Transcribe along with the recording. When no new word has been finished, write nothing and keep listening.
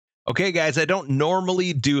Okay, guys, I don't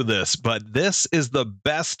normally do this, but this is the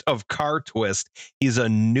best of Cartwist. He's a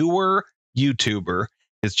newer YouTuber.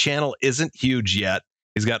 His channel isn't huge yet.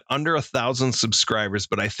 He's got under 1,000 subscribers,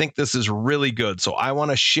 but I think this is really good, so I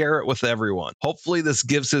want to share it with everyone. Hopefully this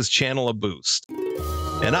gives his channel a boost.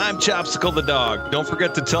 And I'm Chopsicle the Dog. Don't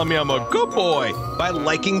forget to tell me I'm a good boy by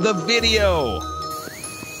liking the video.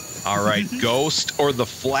 All right, Ghost or the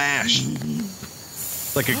Flash?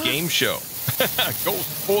 It's like a game show.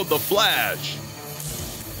 Ghost or the Flash?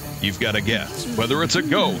 You've got to guess whether it's a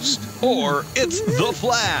ghost or it's the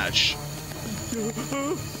Flash.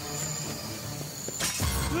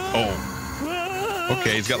 Oh,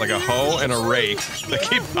 okay, he's got like a hoe and a rake that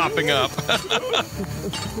keep popping up.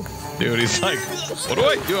 Dude, he's like, what do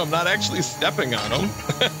I do? I'm not actually stepping on him.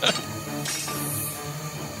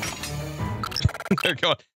 They're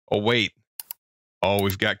going, oh, wait. Oh,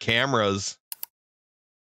 we've got cameras.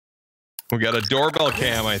 We got a doorbell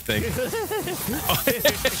cam, I think. Oh,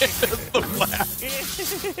 the Flash.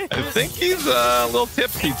 I think he's a little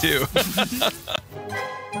tipsy, too.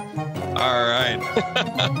 All right.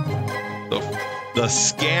 The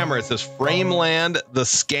scammer. It says Frameland the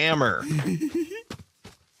Scammer.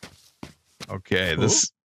 Okay,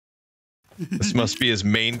 this must be his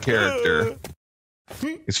main character.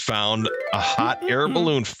 He's found a hot air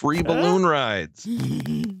balloon, free balloon rides.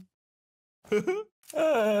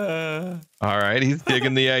 All right, he's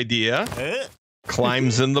digging the idea.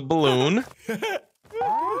 Climbs in the balloon.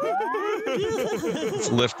 It's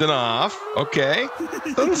lifting off. Okay.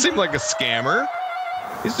 Doesn't seem like a scammer.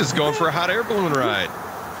 He's just going for a hot air balloon ride.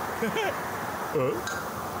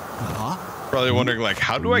 Probably wondering, like,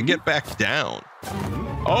 how do I get back down?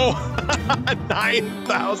 Oh,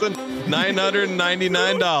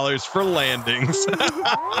 $9,999 for landings.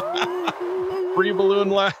 Free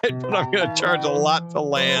balloon ride, but I'm going to charge a lot to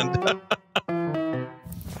land. All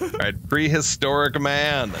right, prehistoric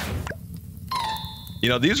man. You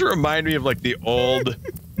know, these remind me of like the old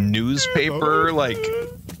newspaper, like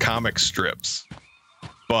comic strips,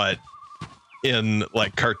 but in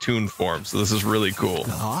like cartoon form. So this is really cool.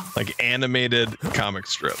 Like animated comic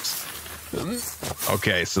strips.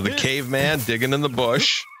 Okay, so the caveman digging in the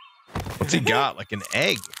bush. What's he got? Like an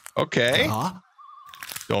egg. Okay.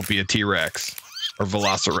 Don't be a T-Rex or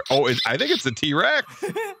Velociraptor. Oh, I think it's a T-Rex.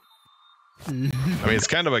 I mean, it's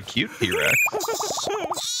kind of a cute T-Rex.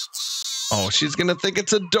 Oh, she's going to think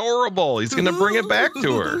it's adorable. He's going to bring it back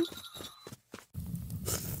to her.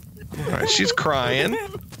 All right, she's crying.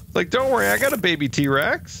 Like, don't worry, I got a baby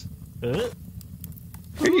T-Rex. Here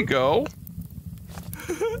you go.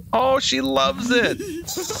 Oh, she loves it.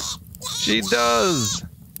 She does.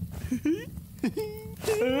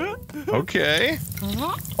 Okay.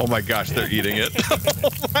 Oh my gosh, they're eating it. Oh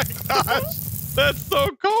my gosh. That's so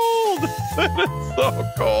cold. That is so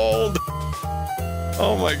cold.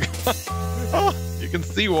 Oh my god. Oh, you can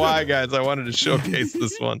see why, guys. I wanted to showcase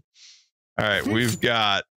this one. All right, we've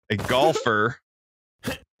got a golfer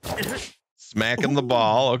smacking the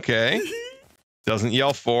ball. Okay. Doesn't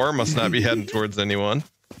yell for, must not be heading towards anyone.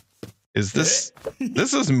 Is this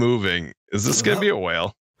is moving. Is this gonna be a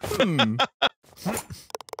whale?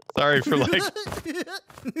 Sorry for like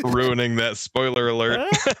ruining that, spoiler alert.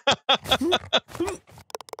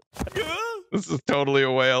 This is totally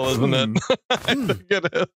a whale, isn't it? I think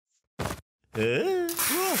it is.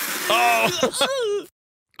 Oh!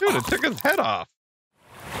 Dude, it took his head off.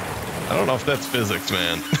 I don't know if that's physics,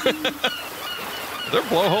 man. Are their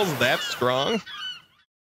blowholes that strong?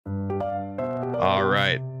 All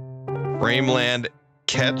right. Frameland,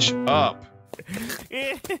 catch up.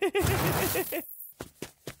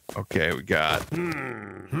 Okay, we got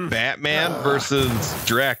Batman versus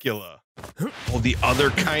Dracula. Well, the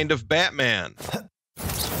other kind of Batman.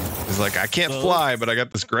 He's like, I can't fly, but I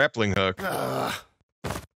got this grappling hook.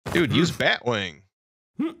 Dude, use Batwing.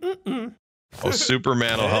 Oh,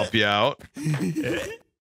 Superman will help you out.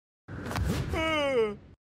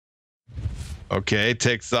 Okay,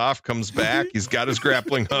 takes off, comes back. He's got his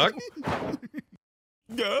grappling hook.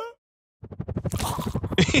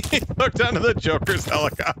 He hooked onto the Joker's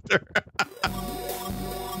helicopter.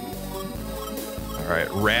 All right,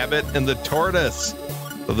 Rabbit and the Tortoise.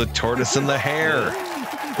 So the tortoise and the hare.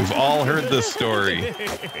 We've all heard this story.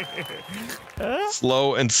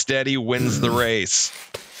 Slow and steady wins the race.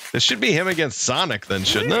 This should be him against Sonic then,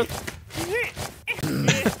 shouldn't it?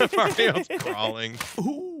 Mario's crawling.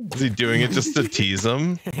 Is he doing it just to tease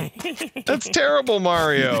him? That's terrible,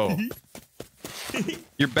 Mario.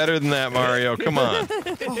 You're better than that, Mario. Come on.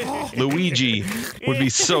 Luigi would be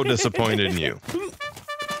so disappointed in you.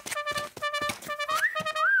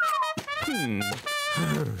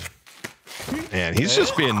 Man, Man, he's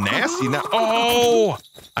just being nasty now. Oh,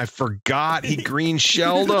 I forgot he green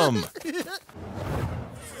shelled him.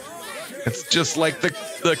 It's just like the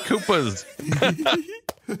Koopas.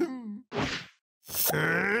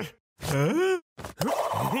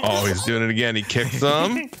 Oh, he's doing it again. He kicks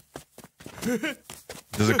them.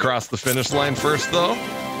 Does it cross the finish line first, though?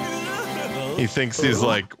 He thinks he's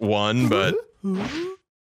like won, but...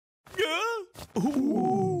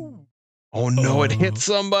 Oh no, it hit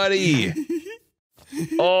somebody.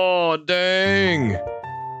 Oh, dang.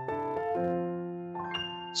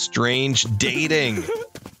 Strange dating.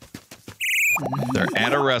 They're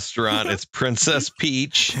at a restaurant. It's Princess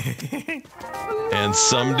Peach and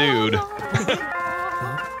some dude.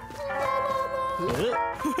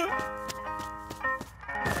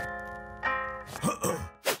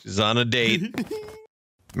 She's on a date.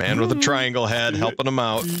 Man with a triangle head helping him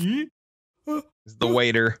out. He's the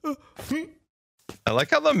waiter. I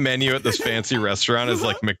like how the menu at this fancy restaurant is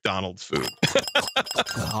like McDonald's food.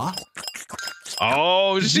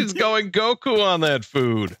 Oh, she's going Goku on that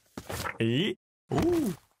food.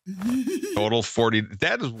 Total 40.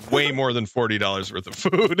 That is way more than $40 worth of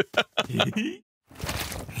food.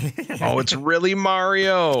 Oh, it's really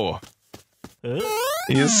Mario.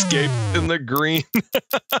 He escaped in the green.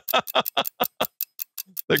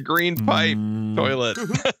 The green pipe toilet.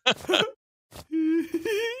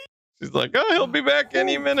 She's like, oh, he'll be back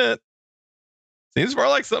any minute. Seems more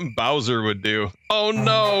like something Bowser would do. Oh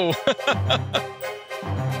no.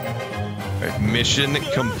 Right, mission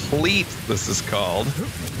complete, this is called.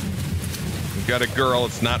 We've got a girl.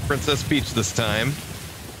 It's not Princess Peach this time.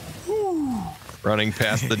 Running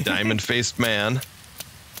past the diamond-faced man.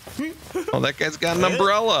 Oh, that guy's got an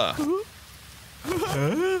umbrella.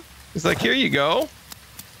 He's like, here you go.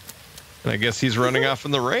 And I guess he's running off in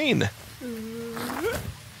the rain.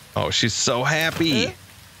 Oh, she's so happy.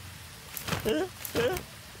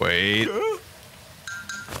 Wait.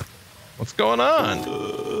 What's going on?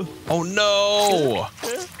 Oh, no.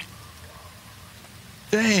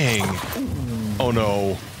 Dang. Oh,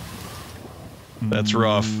 no. That's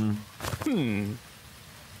rough.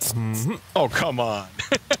 Oh, come on.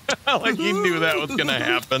 Like he knew that was going to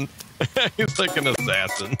happen. He's like an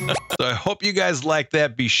assassin. So I hope you guys like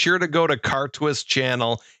that. Be sure to go to Cartwist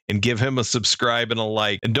channel and give him a subscribe and a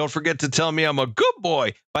like. And don't forget to tell me I'm a good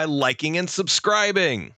boy by liking and subscribing.